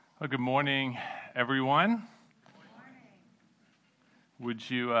Well, good morning, everyone. Would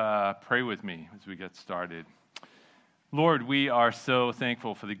you pray with me as we get started? Lord, we are so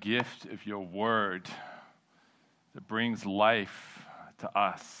thankful for the gift of your word that brings life to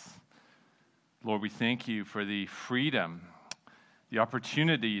us. Lord, we thank you for the freedom, the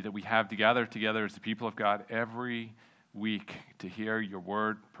opportunity that we have to gather together as the people of God every week to hear your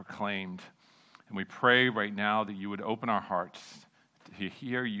word proclaimed. And we pray right now that you would open our hearts to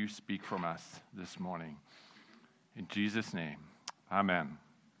hear you speak from us this morning. In Jesus' name, amen.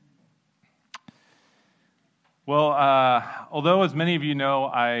 Well, although as many of you know,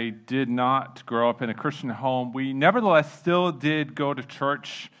 I did not grow up in a Christian home, we nevertheless still did go to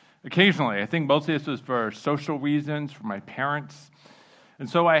church occasionally. I think mostly this was for social reasons, for my parents. And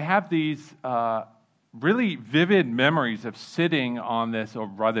so I have these really vivid memories of sitting on this, or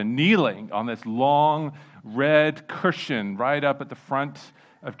rather kneeling on this long red cushion right up at the front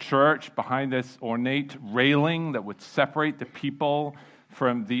of church behind this ornate railing that would separate the people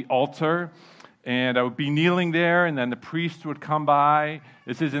from the altar. And I would be kneeling there, and then the priest would come by.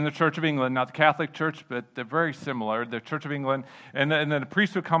 This is in the Church of England, not the Catholic Church, but they're very similar, the Church of England. And then the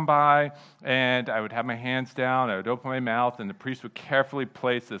priest would come by, and I would have my hands down, I would open my mouth, and the priest would carefully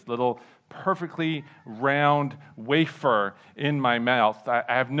place this little perfectly round wafer in my mouth. I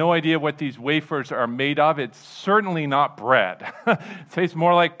have no idea what these wafers are made of. It's certainly not bread. It tastes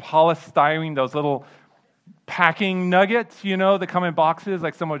more like polystyrene, those little packing nuggets, that come in boxes,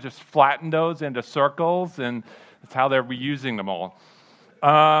 like someone just flattened those into circles, and that's how they're reusing them all.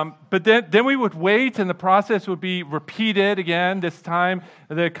 But then we would wait, and the process would be repeated again. This time,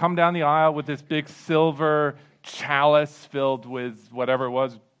 they'd come down the aisle with this big silver chalice filled with whatever it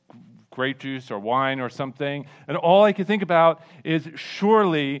was, grape juice or wine or something. And all I could think about is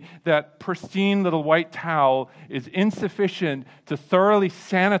surely that pristine little white towel is insufficient to thoroughly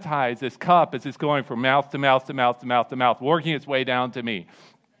sanitize this cup as it's going from mouth to mouth to mouth to mouth to mouth, working its way down to me.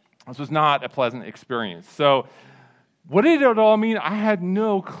 This was not a pleasant experience. So what did it all mean? I had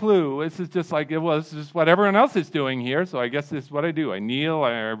no clue. This is just like, this is what everyone else is doing here, so I guess this is what I do. I kneel,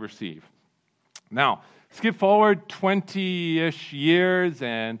 I receive. Now, skip forward 20-ish years,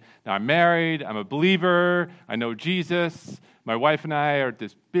 and now I'm married, I'm a believer, I know Jesus. My wife and I are at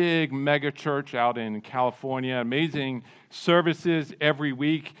this big mega church out in California, amazing services every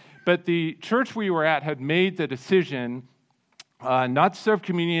week. But the church we were at had made the decision not to serve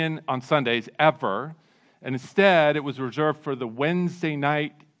communion on Sundays ever, and instead it was reserved for the Wednesday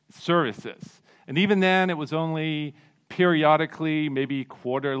night services. And even then, it was only periodically, maybe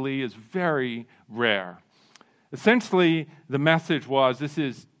quarterly, is very rare. Essentially, the message was, this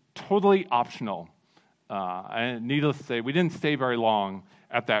is totally optional. And needless to say, we didn't stay very long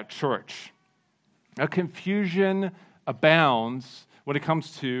at that church. Now, confusion abounds when it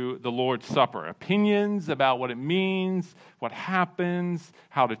comes to the Lord's Supper. Opinions about what it means, what happens,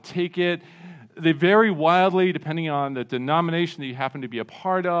 how to take it. They vary wildly depending on the denomination that you happen to be a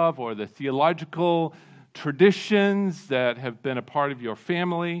part of or the theological traditions that have been a part of your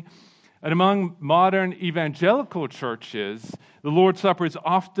family. And among modern evangelical churches, the Lord's Supper is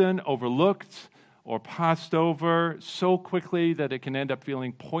often overlooked or passed over so quickly that it can end up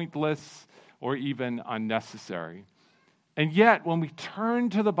feeling pointless or even unnecessary. And yet, when we turn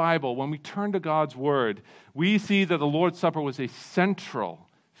to the Bible, when we turn to God's Word, we see that the Lord's Supper was a central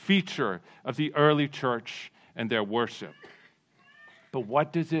feature of the early church and their worship. But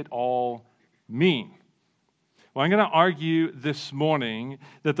what does it all mean? Well, I'm going to argue this morning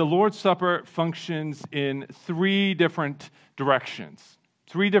that the Lord's Supper functions in three different directions.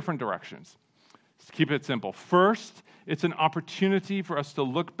 Let's keep it simple. First, it's an opportunity for us to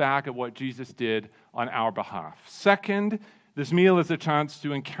look back at what Jesus did on our behalf. Second, this meal is a chance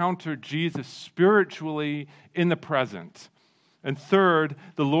to encounter Jesus spiritually in the present. And third,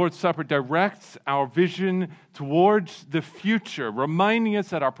 the Lord's Supper directs our vision towards the future, reminding us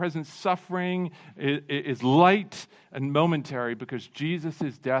that our present suffering is light and momentary because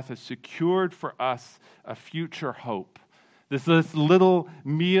Jesus' death has secured for us a future hope. This little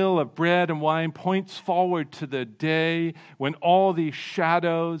meal of bread and wine points forward to the day when all these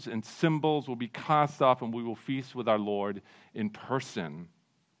shadows and symbols will be cast off and we will feast with our Lord in person.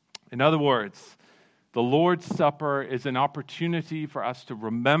 In other words, the Lord's Supper is an opportunity for us to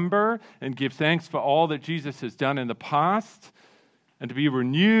remember and give thanks for all that Jesus has done in the past and to be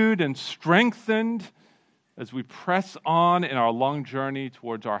renewed and strengthened as we press on in our long journey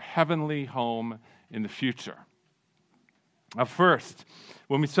towards our heavenly home in the future. Now, first,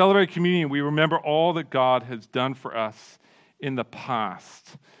 when we celebrate communion, we remember all that God has done for us in the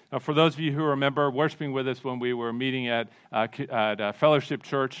past. Now, for those of you who remember worshiping with us when we were meeting at Fellowship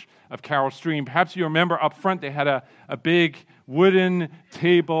Church of Carroll Stream, perhaps you remember up front they had a big wooden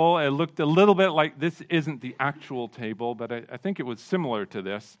table. It looked a little bit like, this isn't the actual table, but I think it was similar to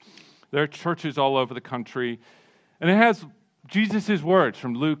this. There are churches all over the country, and it has Jesus' words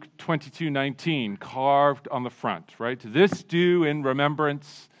from Luke 22:19 carved on the front, right? This do in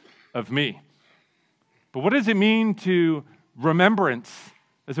remembrance of me. But what does it mean to remembrance,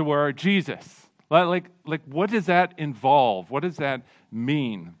 as it were, Jesus? Like what does that involve? What does that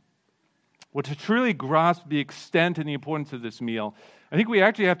mean? Well, to truly grasp the extent and the importance of this meal, I think we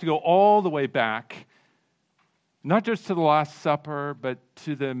actually have to go all the way back, not just to the Last Supper, but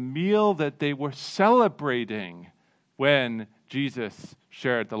to the meal that they were celebrating when Jesus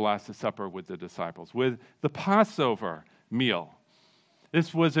shared the Last Supper with the disciples, with the Passover meal.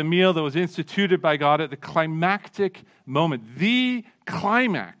 This was a meal that was instituted by God at the climactic moment, the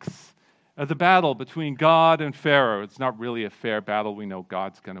climax of the battle between God and Pharaoh. It's not really a fair battle. We know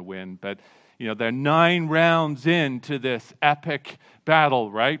God's going to win, but they're 9 rounds into this epic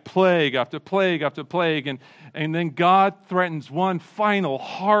battle, right? Plague after plague after plague, and then God threatens one final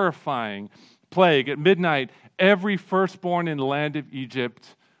horrifying plague. At midnight, every firstborn in the land of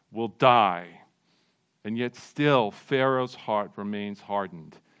Egypt will die. And yet still, Pharaoh's heart remains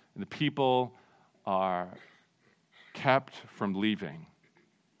hardened, and the people are kept from leaving.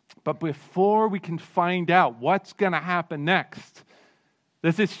 But before we can find out what's going to happen next,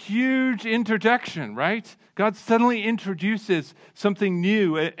 there's this huge interjection, right? God suddenly introduces something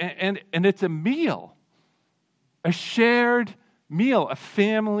new, and it's a meal, a shared meal, a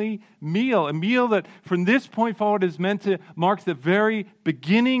family meal, a meal that from this point forward is meant to mark the very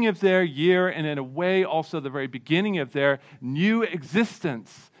beginning of their year, and in a way also the very beginning of their new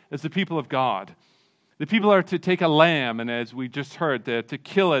existence as the people of God. The people are to take a lamb, and as we just heard, they're to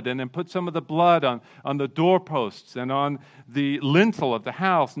kill it and then put some of the blood on the doorposts and on the lintel of the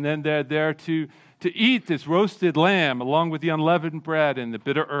house, and then they're there to eat this roasted lamb along with the unleavened bread and the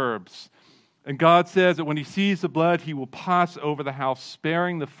bitter herbs. And God says that when he sees the blood, he will pass over the house,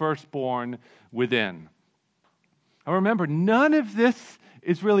 sparing the firstborn within. Now remember, none of this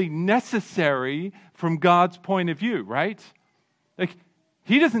is really necessary from God's point of view, right?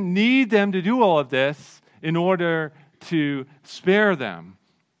 He doesn't need them to do all of this in order to spare them.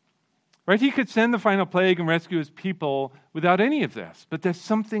 Right? He could send the final plague and rescue his people without any of this. But there's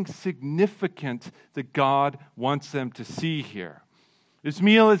something significant that God wants them to see here. This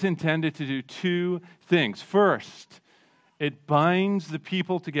meal is intended to do 2 things. First, it binds the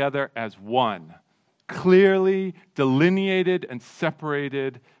people together as one, clearly delineated and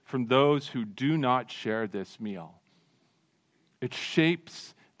separated from those who do not share this meal. It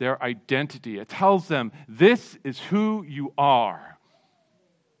shapes their identity. It tells them, this is who you are.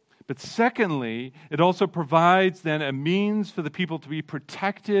 But secondly, it also provides then a means for the people to be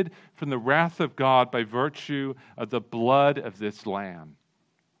protected from the wrath of God by virtue of the blood of this lamb.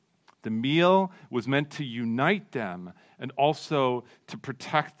 The meal was meant to unite them and also to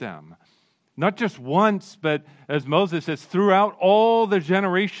protect them. Not just once, but as Moses says, throughout all the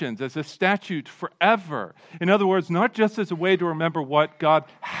generations, as a statute forever. In other words, not just as a way to remember what God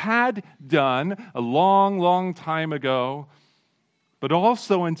had done a long, long time ago, but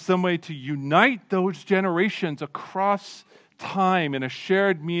also in some way to unite those generations across time in a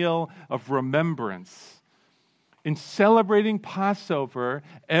shared meal of remembrance. In celebrating Passover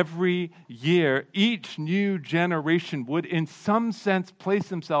every year, each new generation would in some sense place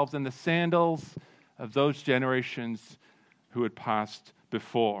themselves in the sandals of those generations who had passed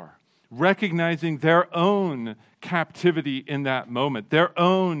before, recognizing their own captivity in that moment, their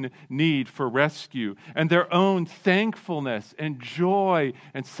own need for rescue, and their own thankfulness and joy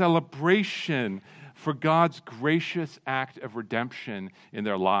and celebration for God's gracious act of redemption in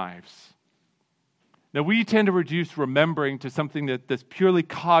their lives. Now, we tend to reduce remembering to something that's purely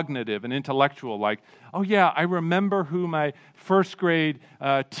cognitive and intellectual, like, oh yeah, I remember who my first grade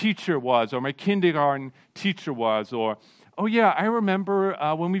teacher was, or my kindergarten teacher was, or, oh yeah, I remember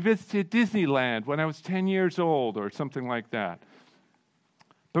when we visited Disneyland when I was 10 years old, or something like that.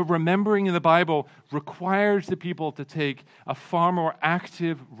 But remembering in the Bible requires the people to take a far more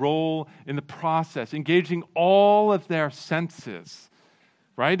active role in the process, engaging all of their senses,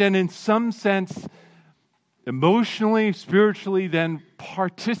 right? And in some sense, emotionally, spiritually, then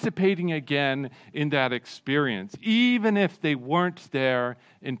participating again in that experience, even if they weren't there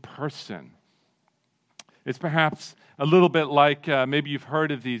in person. It's perhaps a little bit like maybe you've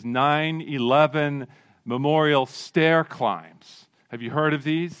heard of these 9/11 memorial stair climbs. Have you heard of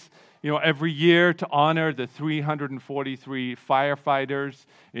these? every year to honor the 343 firefighters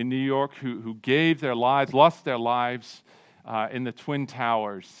in New York who lost their lives in the Twin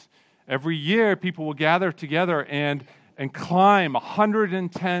Towers. Every year, people will gather together and climb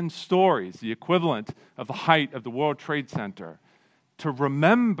 110 stories, the equivalent of the height of the World Trade Center, to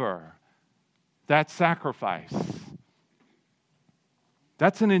remember that sacrifice.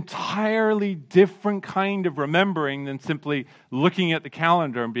 That's an entirely different kind of remembering than simply looking at the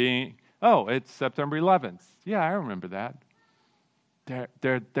calendar and being, oh, it's September 11th. Yeah, I remember that.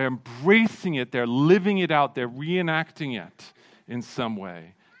 They're embracing it, they're living it out, they're reenacting it in some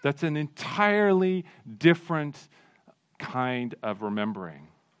way. That's an entirely different kind of remembering.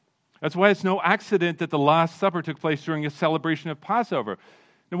 That's why it's no accident that the Last Supper took place during a celebration of Passover.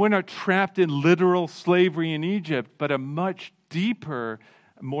 Now, we're not trapped in literal slavery in Egypt, but a much deeper,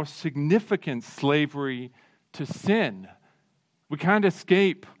 more significant slavery to sin. We can't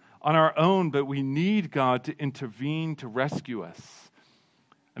escape on our own, but we need God to intervene to rescue us.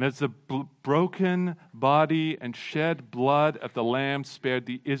 And as the broken body and shed blood of the Lamb spared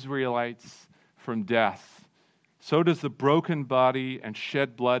the Israelites from death, so does the broken body and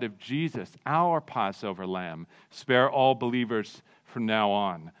shed blood of Jesus, our Passover Lamb, spare all believers from now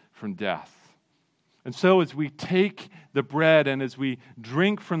on from death. And so as we take the bread and as we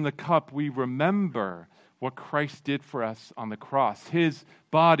drink from the cup, we remember what Christ did for us on the cross. His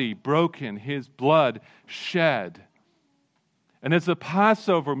body broken, His blood shed. And as the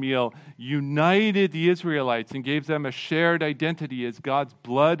Passover meal united the Israelites and gave them a shared identity as God's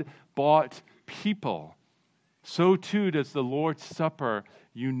blood-bought people, so too does the Lord's Supper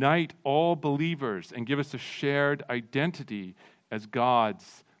unite all believers and give us a shared identity as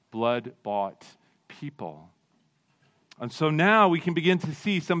God's blood-bought people. And so now we can begin to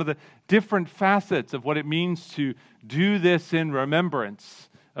see some of the different facets of what it means to do this in remembrance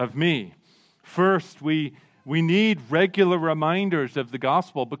of me. First, we need regular reminders of the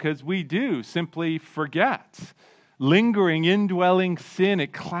gospel because we do simply forget. Lingering, indwelling sin,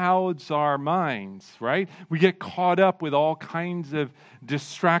 it clouds our minds, right? We get caught up with all kinds of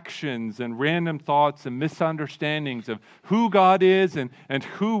distractions and random thoughts and misunderstandings of who God is and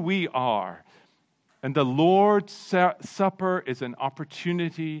who we are. And the Lord's Supper is an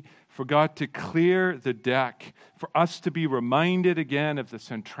opportunity for God to clear the deck, for us to be reminded again of the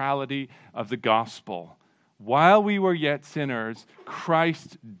centrality of the gospel. While we were yet sinners,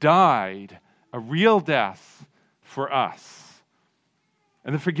 Christ died a real death for us.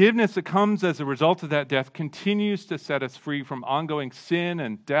 And the forgiveness that comes as a result of that death continues to set us free from ongoing sin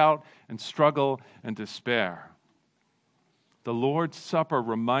and doubt and struggle and despair. The Lord's Supper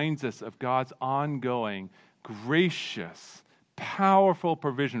reminds us of God's ongoing, gracious, powerful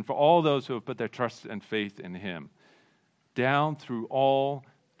provision for all those who have put their trust and faith in Him, down through all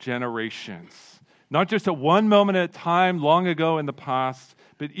generations. Not just at one moment at a time long ago in the past,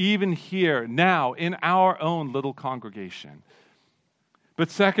 but even here, now, in our own little congregation.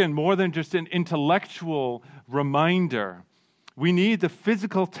 But second, more than just an intellectual reminder, we need the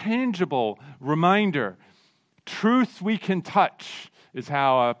physical, tangible reminder. Truth we can touch is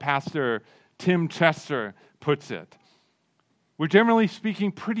how Pastor Tim Chester puts it. We're generally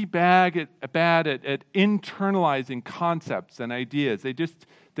speaking pretty bad at internalizing concepts and ideas. They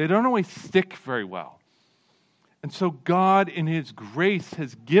don't always stick very well. And so God, in His grace,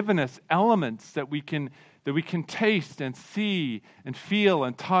 has given us elements that we can taste and see and feel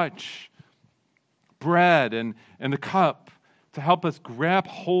and touch. Bread and the cup to help us grab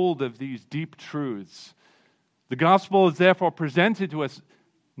hold of these deep truths. The gospel is therefore presented to us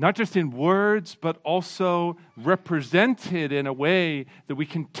not just in words, but also represented in a way that we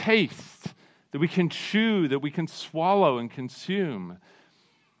can taste, that we can chew, that we can swallow and consume.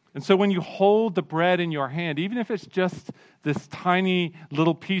 And so when you hold the bread in your hand, even if it's just this tiny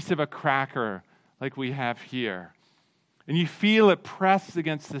little piece of a cracker like we have here, and you feel it press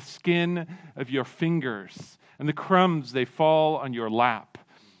against the skin of your fingers, and the crumbs, they fall on your lap,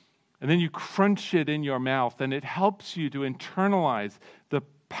 and then you crunch it in your mouth, and it helps you to internalize the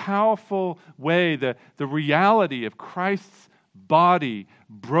powerful way, the reality of Christ's body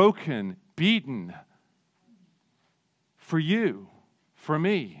broken, beaten for you, for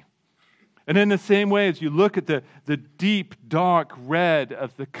me. And in the same way, as you look at the deep, dark red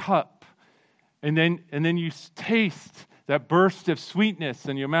of the cup, and then you taste that burst of sweetness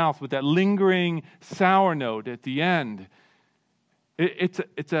in your mouth with that lingering sour note at the end,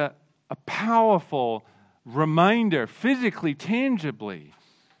 it's a powerful reminder, physically, tangibly,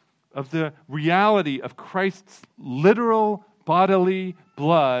 of the reality of Christ's literal bodily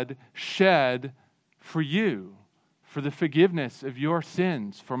blood shed for you, for the forgiveness of your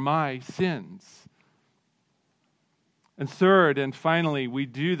sins, for my sins. And third and finally, we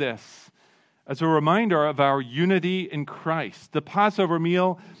do this as a reminder of our unity in Christ. The Passover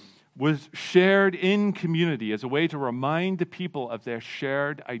meal was shared in community as a way to remind the people of their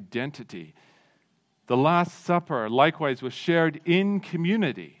shared identity. The Last Supper, likewise, was shared in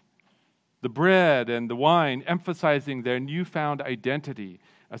community. The bread and the wine emphasizing their newfound identity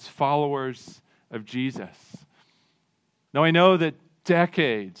as followers of Jesus. Now, I know that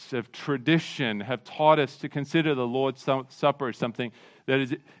decades of tradition have taught us to consider the Lord's Supper as something that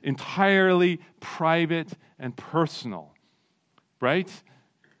is entirely private and personal, right?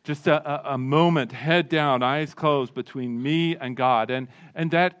 Just a moment, head down, eyes closed, between me and God.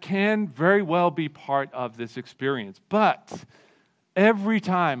 And that can very well be part of this experience. But every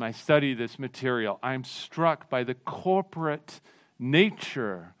time I study this material, I'm struck by the corporate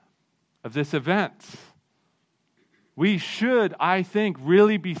nature of this event. We should, I think,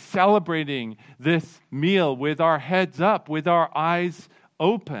 really be celebrating this meal with our heads up, with our eyes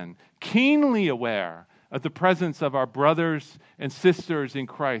open, keenly aware of the presence of our brothers and sisters in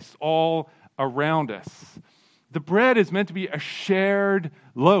Christ all around us. The bread is meant to be a shared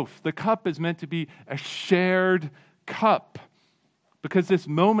loaf. The cup is meant to be a shared cup, because this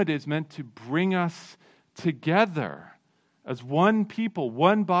moment is meant to bring us together as one people,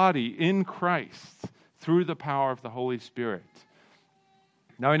 one body in Christ through the power of the Holy Spirit.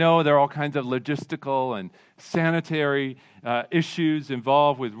 Now, I know there are all kinds of logistical and sanitary issues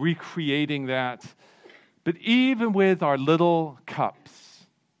involved with recreating that. But even with our little cups,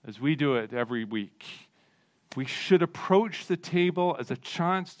 as we do it every week, we should approach the table as a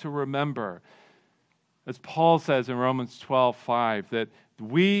chance to remember, as Paul says in Romans 12:5, that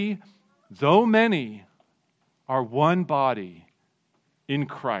we, though many, are one body in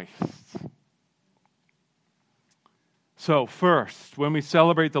Christ. So first, when we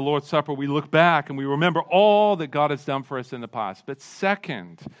celebrate the Lord's Supper, we look back and we remember all that God has done for us in the past. But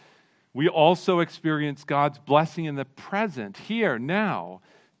second, we also experience God's blessing in the present, here, now,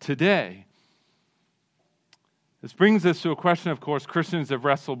 today. This brings us to a question, of course, Christians have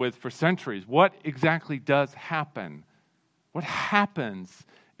wrestled with for centuries. What exactly does happen? What happens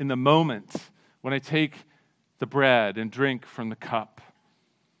in the moment when I take the bread and drink from the cup?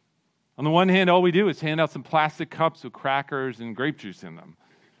 On the one hand, all we do is hand out some plastic cups with crackers and grape juice in them.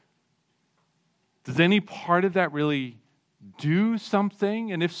 Does any part of that really do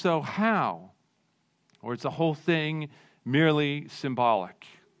something? And if so, how? Or is the whole thing merely symbolic?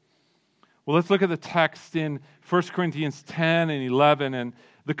 Well, let's look at the text in 1 Corinthians 10 and 11. And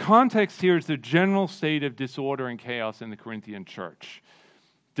the context here is the general state of disorder and chaos in the Corinthian church.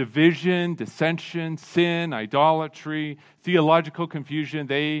 Division, dissension, sin, idolatry, theological confusion.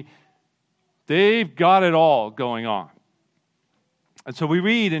 They've got it all going on. And so we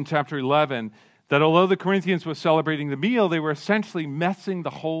read in chapter 11 that although the Corinthians were celebrating the meal, they were essentially messing the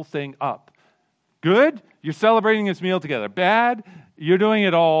whole thing up. Good? You're celebrating this meal together. Bad? You're doing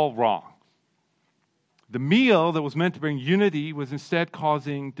it all wrong. The meal that was meant to bring unity was instead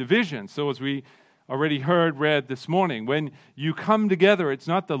causing division. So as we already read this morning, when you come together, it's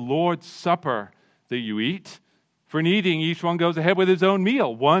not the Lord's Supper that you eat. For in eating, each one goes ahead with his own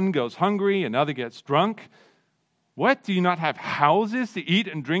meal. One goes hungry, another gets drunk. What? Do you not have houses to eat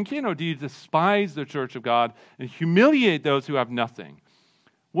and drink in? Or do you despise the church of God and humiliate those who have nothing?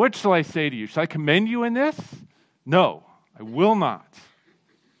 What shall I say to you? Shall I commend you in this? No, I will not.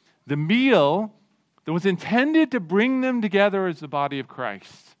 The meal that was intended to bring them together as the body of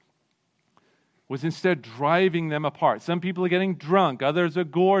Christ was instead driving them apart. Some people are getting drunk, others are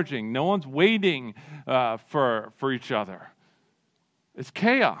gorging. No one's waiting for each other. It's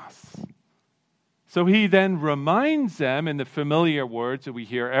chaos. So he then reminds them in the familiar words that we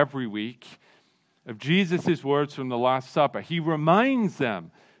hear every week of Jesus' words from the Last Supper. He reminds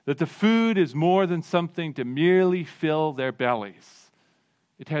them that the food is more than something to merely fill their bellies.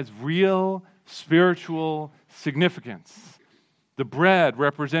 It has real spiritual significance. The bread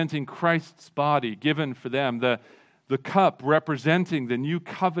representing Christ's body given for them. The cup representing the new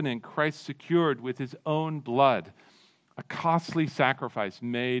covenant Christ secured with his own blood. A costly sacrifice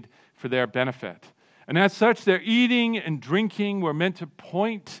made for their benefit. And as such, their eating and drinking were meant to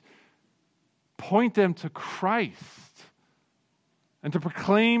point them to Christ and to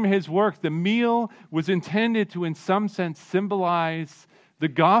proclaim his work. The meal was intended to, in some sense, symbolize the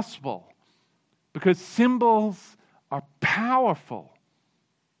gospel, because symbols are powerful.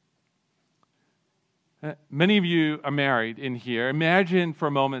 Many of you are married in here. Imagine for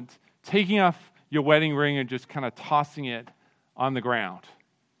a moment taking off your wedding ring and just kind of tossing it on the ground.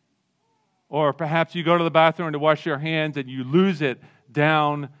 Or perhaps you go to the bathroom to wash your hands and you lose it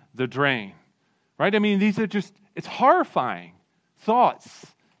down the drain. Right? I mean, these are just, it's horrifying thoughts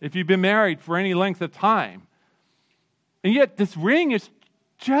if you've been married for any length of time. And yet this ring is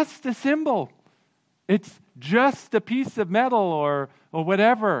just a symbol. It's just a piece of metal or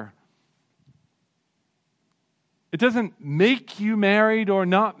whatever. It doesn't make you married or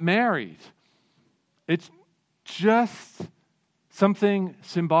not married. It's just something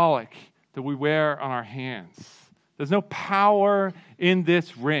symbolic that we wear on our hands. There's no power in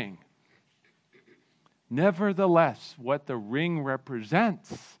this ring. Nevertheless, what the ring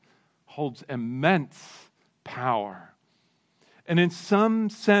represents holds immense power. And in some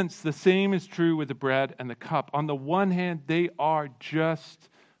sense, the same is true with the bread and the cup. On the one hand, they are just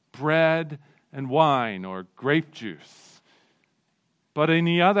bread and wine or grape juice. But on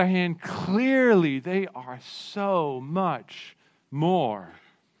the other hand, clearly they are so much more.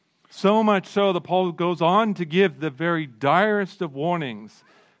 So much so that Paul goes on to give the very direst of warnings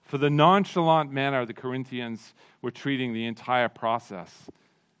for the nonchalant manner the Corinthians were treating the entire process.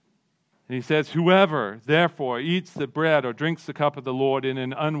 And he says, whoever, therefore, eats the bread or drinks the cup of the Lord in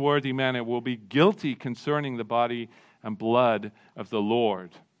an unworthy manner will be guilty concerning the body and blood of the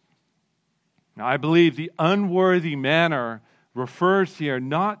Lord. Now, I believe the unworthy manner refers here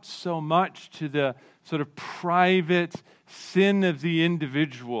not so much to the sort of private sin of the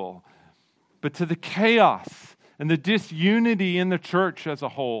individual, but to the chaos and the disunity in the church as a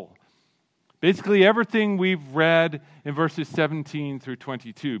whole. Basically, everything we've read in verses 17 through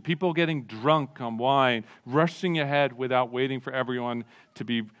 22. People getting drunk on wine, rushing ahead without waiting for everyone to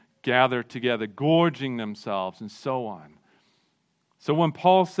be gathered together, gorging themselves, and so on. So when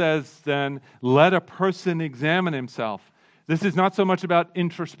Paul says then, let a person examine himself, this is not so much about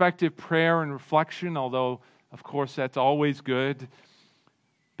introspective prayer and reflection, although, of course, that's always good.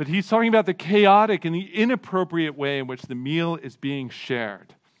 But he's talking about the chaotic and the inappropriate way in which the meal is being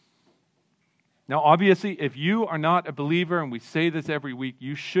shared. Now, obviously, if you are not a believer, and we say this every week,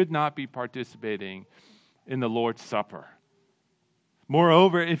 you should not be participating in the Lord's Supper.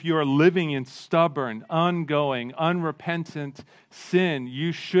 Moreover, if you are living in stubborn, ongoing, unrepentant sin,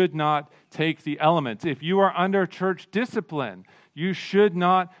 you should not take the elements. If you are under church discipline, you should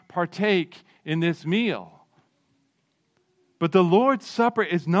not partake in this meal. But the Lord's Supper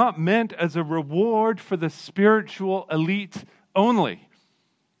is not meant as a reward for the spiritual elite only.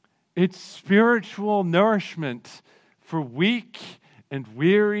 It's spiritual nourishment for weak and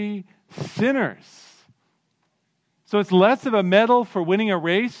weary sinners. So it's less of a medal for winning a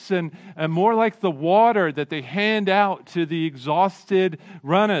race and more like the water that they hand out to the exhausted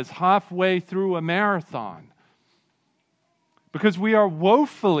runners halfway through a marathon. Because we are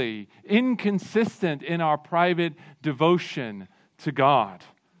woefully inconsistent in our private devotion to God.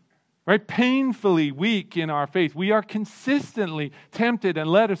 Right? Painfully weak in our faith. We are consistently tempted and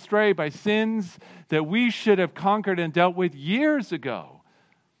led astray by sins that we should have conquered and dealt with years ago.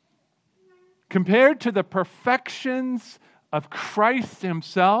 Compared to the perfections of Christ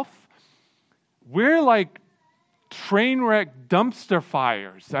himself, we're like train wreck dumpster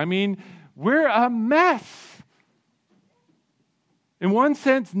fires. I mean, we're a mess. In one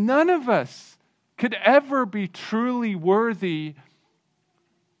sense, none of us could ever be truly worthy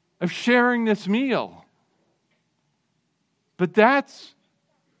of sharing this meal. But that's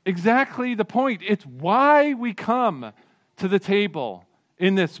exactly the point. It's why we come to the table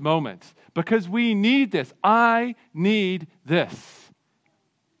in this moment. Because we need this. I need this.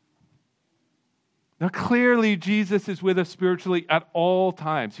 Now clearly Jesus is with us spiritually at all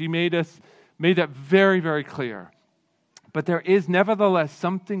times. He made that very, very clear. But there is nevertheless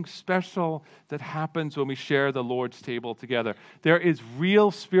something special that happens when we share the Lord's table together. There is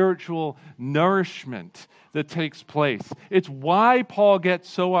real spiritual nourishment that takes place. It's why Paul gets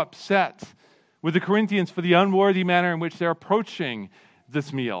so upset with the Corinthians for the unworthy manner in which they're approaching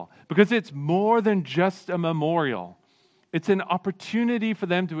this meal. Because it's more than just a memorial. It's an opportunity for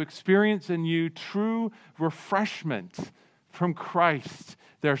them to experience anew true refreshment from Christ,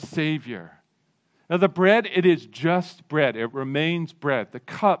 their Savior. Now the bread, it is just bread. It remains bread. The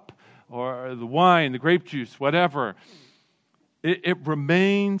cup or the wine, the grape juice, whatever, it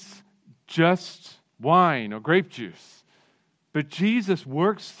remains just wine or grape juice. But Jesus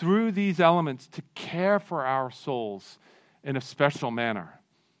works through these elements to care for our souls in a special manner.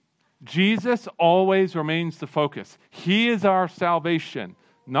 Jesus always remains the focus. He is our salvation,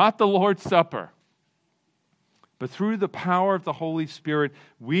 not the Lord's Supper. But through the power of the Holy Spirit,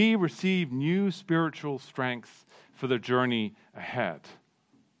 we receive new spiritual strength for the journey ahead.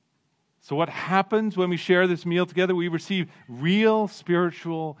 So what happens when we share this meal together? We receive real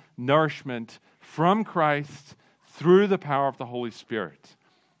spiritual nourishment from Christ through the power of the Holy Spirit.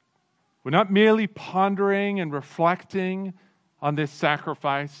 We're not merely pondering and reflecting on this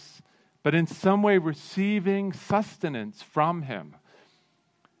sacrifice, but in some way receiving sustenance from Him.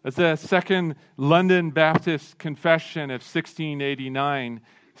 As the Second London Baptist Confession of 1689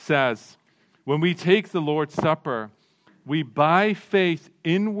 says, when we take the Lord's Supper, we by faith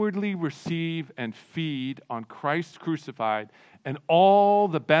inwardly receive and feed on Christ crucified and all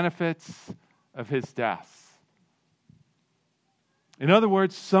the benefits of His death. In other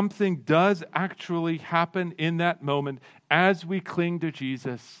words, something does actually happen in that moment as we cling to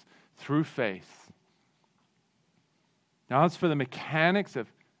Jesus through faith. Now, as for the mechanics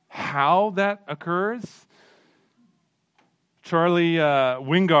of how that occurs, Charlie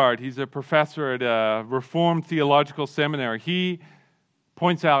Wingard, he's a professor at a Reformed Theological Seminary. He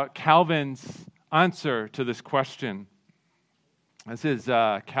points out Calvin's answer to this question. This is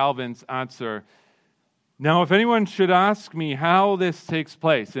Calvin's answer. Now, if anyone should ask me how this takes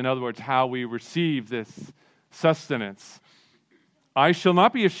place, in other words, how we receive this sustenance, I shall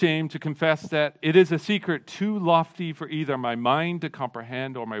not be ashamed to confess that it is a secret too lofty for either my mind to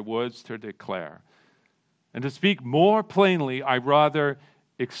comprehend or my words to declare. And to speak more plainly, I rather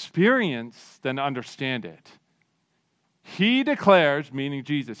experience than understand it. He declares, meaning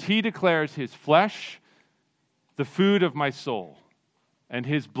Jesus, He declares His flesh, the food of my soul, and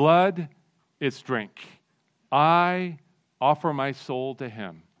His blood, its drink. I offer my soul to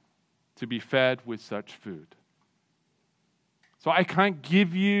Him to be fed with such food. So I can't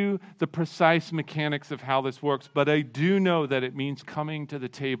give you the precise mechanics of how this works, but I do know that it means coming to the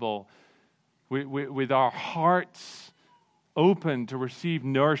table with our hearts open to receive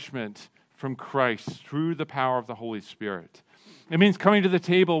nourishment from Christ through the power of the Holy Spirit. It means coming to the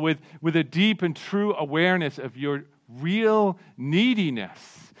table with a deep and true awareness of your real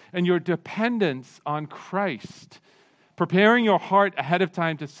neediness and your dependence on Christ, preparing your heart ahead of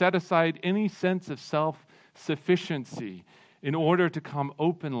time to set aside any sense of self-sufficiency in order to come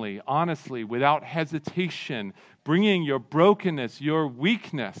openly, honestly, without hesitation, bringing your brokenness, your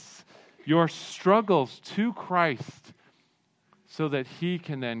weakness, your struggles to Christ so that He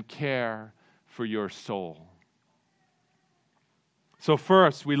can then care for your soul. So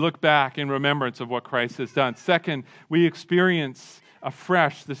first, we look back in remembrance of what Christ has done. Second, we experience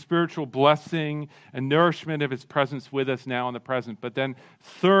afresh the spiritual blessing and nourishment of His presence with us now in the present. But then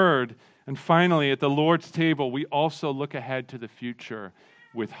third, and finally, at the Lord's table, we also look ahead to the future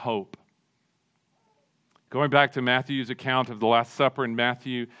with hope. Going back to Matthew's account of the Last Supper in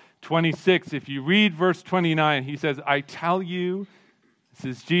Matthew 26, if you read verse 29, he says, I tell you,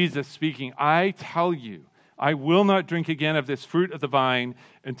 this is Jesus speaking, I tell you, I will not drink again of this fruit of the vine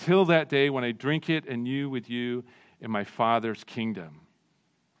until that day when I drink it anew with you in my Father's kingdom.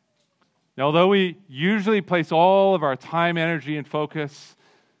 Now, although we usually place all of our time, energy, and focus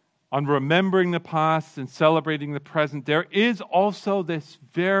on remembering the past and celebrating the present, there is also this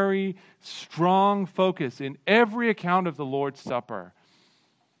very strong focus in every account of the Lord's Supper,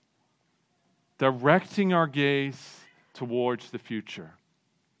 directing our gaze towards the future.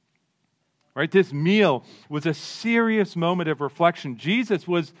 Right? This meal was a serious moment of reflection. Jesus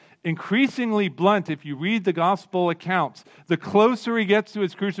was increasingly blunt. If you read the gospel accounts, the closer He gets to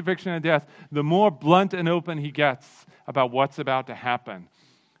His crucifixion and death, the more blunt and open He gets about what's about to happen.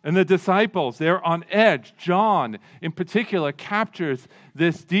 And the disciples, they're on edge. John, in particular, captures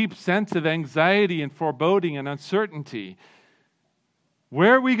this deep sense of anxiety and foreboding and uncertainty.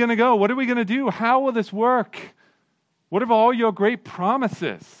 Where are we going to go? What are we going to do? How will this work? What of all your great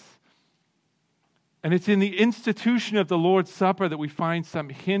promises? And it's in the institution of the Lord's Supper that we find some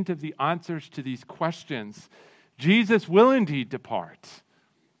hint of the answers to these questions. Jesus will indeed depart.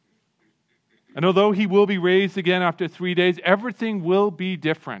 And although He will be raised again after 3 days, everything will be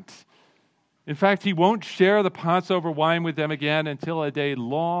different. In fact, He won't share the Passover wine with them again until a day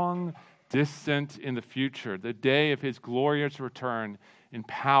long distant in the future, the day of His glorious return in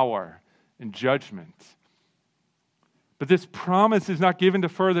power and judgment. But this promise is not given to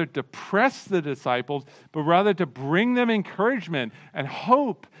further depress the disciples, but rather to bring them encouragement and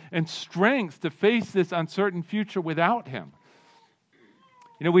hope and strength to face this uncertain future without Him.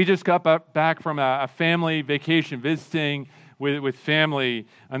 You know, we just got back from a family vacation, visiting with family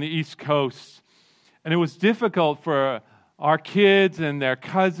on the East Coast. And it was difficult for our kids and their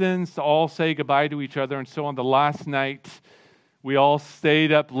cousins to all say goodbye to each other. And so on the last night, we all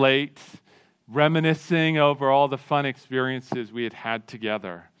stayed up late, reminiscing over all the fun experiences we had had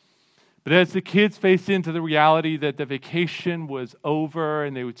together. But as the kids faced into the reality that the vacation was over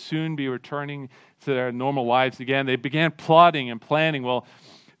and they would soon be returning to their normal lives again, they began plotting and planning. Well,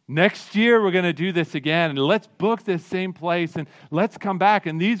 next year we're going to do this again, and let's book this same place, and let's come back.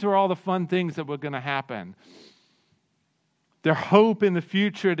 And these are all the fun things that were going to happen. Their hope in the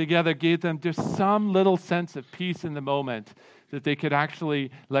future together gave them just some little sense of peace in the moment that they could actually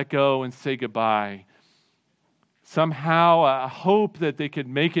let go and say goodbye. Somehow a hope that they could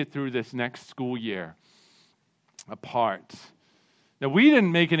make it through this next school year apart. Now, we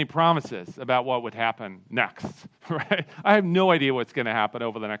didn't make any promises about what would happen next, right? I have no idea what's going to happen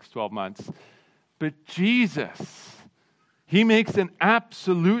over the next 12 months. But Jesus, he makes an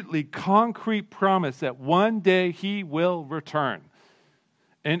absolutely concrete promise that one day he will return.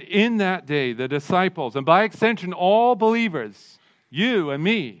 And in that day, the disciples, and by extension, all believers, you and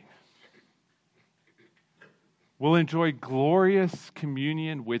me, will enjoy glorious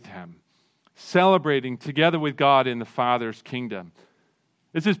communion with him, celebrating together with God in the Father's kingdom.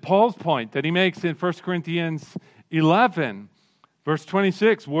 This is Paul's point that he makes in 1 Corinthians 11, verse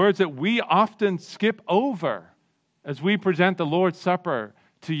 26, words that we often skip over as we present the Lord's Supper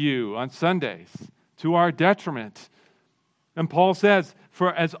to you on Sundays, to our detriment. And Paul says,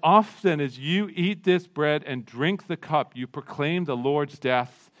 "For as often as you eat this bread and drink the cup, you proclaim the Lord's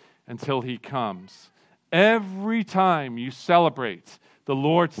death until he comes." Every time you celebrate the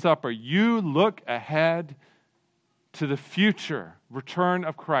Lord's Supper, you look ahead to the future return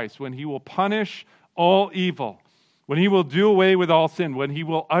of Christ, when he will punish all evil, when he will do away with all sin, when he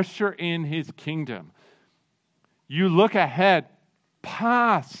will usher in his kingdom. You look ahead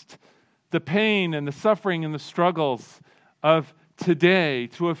past the pain and the suffering and the struggles of today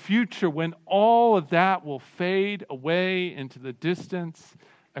to a future when all of that will fade away into the distance,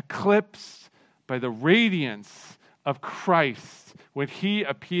 eclipsed by the radiance of Christ when he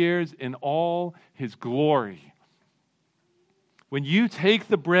appears in all his glory. When you take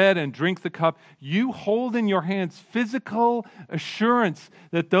the bread and drink the cup, you hold in your hands physical assurance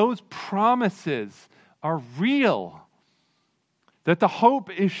that those promises are real, that the hope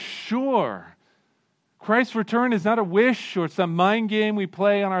is sure. Christ's return is not a wish or some mind game we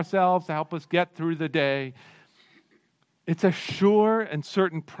play on ourselves to help us get through the day. It's a sure and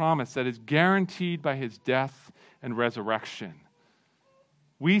certain promise that is guaranteed by his death and resurrection.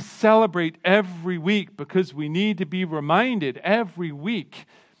 We celebrate every week because we need to be reminded every week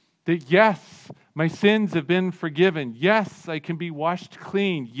that yes, my sins have been forgiven. Yes, I can be washed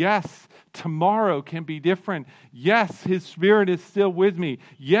clean. Yes, tomorrow can be different. Yes, his Spirit is still with me.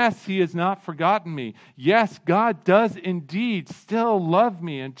 Yes, he has not forgotten me. Yes, God does indeed still love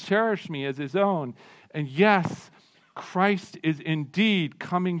me and cherish me as his own. And yes, Christ is indeed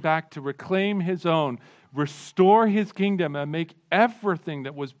coming back to reclaim his own, restore his kingdom, and make everything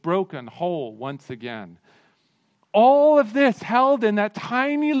that was broken whole once again. All of this held in that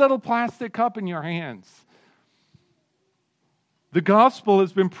tiny little plastic cup in your hands. The gospel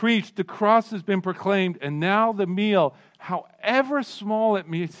has been preached, the cross has been proclaimed, and now the meal, however small it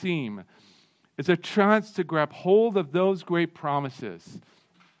may seem, is a chance to grab hold of those great promises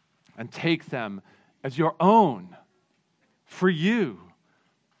and take them as your own for you.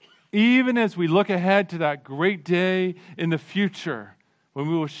 Even as we look ahead to that great day in the future when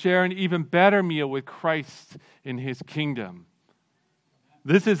we will share an even better meal with Christ in his kingdom.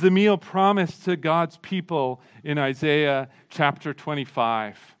 This is the meal promised to God's people in Isaiah chapter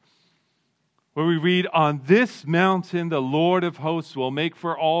 25, where we read, "On this mountain the Lord of hosts will make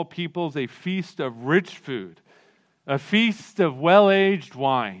for all peoples a feast of rich food, a feast of well-aged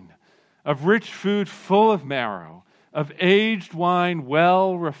wine, of rich food full of marrow, of aged wine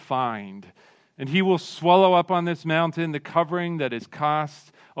well refined. And he will swallow up on this mountain the covering that is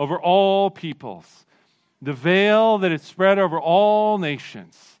cast over all peoples, the veil that is spread over all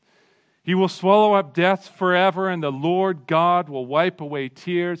nations. He will swallow up death forever, and the Lord God will wipe away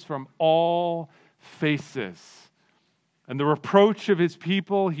tears from all faces. And the reproach of his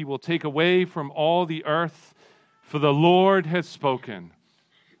people he will take away from all the earth, for the Lord has spoken.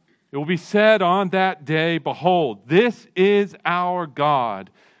 It will be said on that day, behold, this is our God.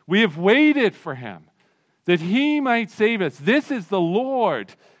 We have waited for him, that he might save us. This is the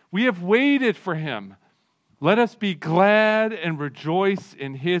Lord. We have waited for him. Let us be glad and rejoice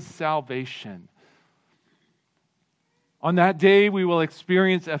in his salvation." On that day, we will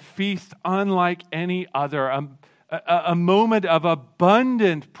experience a feast unlike any other, a moment of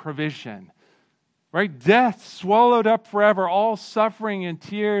abundant provision. Right? Death swallowed up forever, all suffering and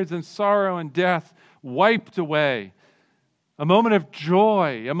tears and sorrow and death wiped away. A moment of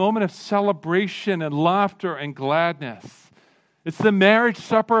joy, a moment of celebration and laughter and gladness. It's the marriage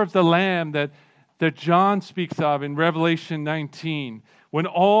supper of the Lamb that John speaks of in Revelation 19, when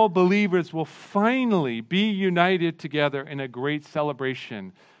all believers will finally be united together in a great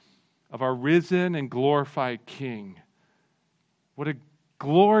celebration of our risen and glorified King. What a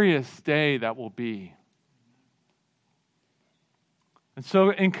glorious day that will be. And so,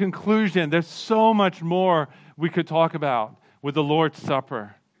 in conclusion, there's so much more we could talk about with the Lord's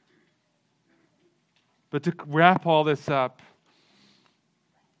Supper. But to wrap all this up,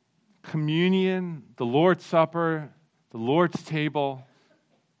 communion, the Lord's Supper, the Lord's table,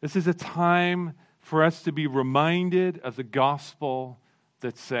 this is a time for us to be reminded of the gospel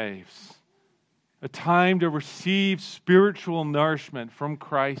that saves. A time to receive spiritual nourishment from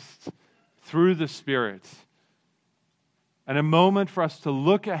Christ through the Spirit. And a moment for us to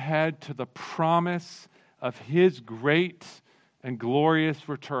look ahead to the promise of His great and glorious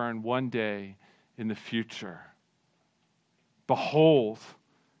return one day in the future. Behold,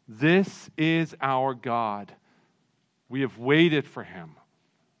 this is our God. We have waited for Him.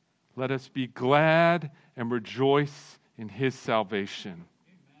 Let us be glad and rejoice in His salvation.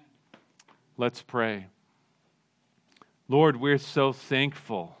 Amen. Let's pray. Lord, we're so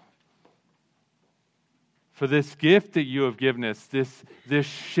thankful for this gift that you have given us, this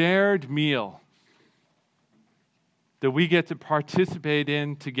shared meal that we get to participate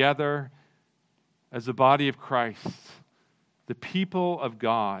in together as the body of Christ, the people of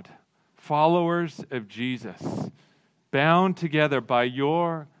God, followers of Jesus, bound together by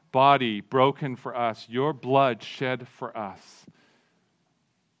your body broken for us, your blood shed for us.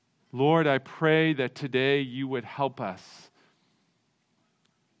 Lord, I pray that today you would help us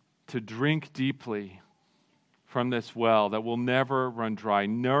to drink deeply from this well that will never run dry.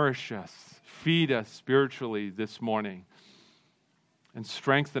 Nourish us, feed us spiritually this morning, and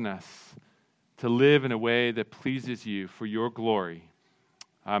strengthen us to live in a way that pleases you for your glory.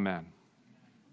 Amen.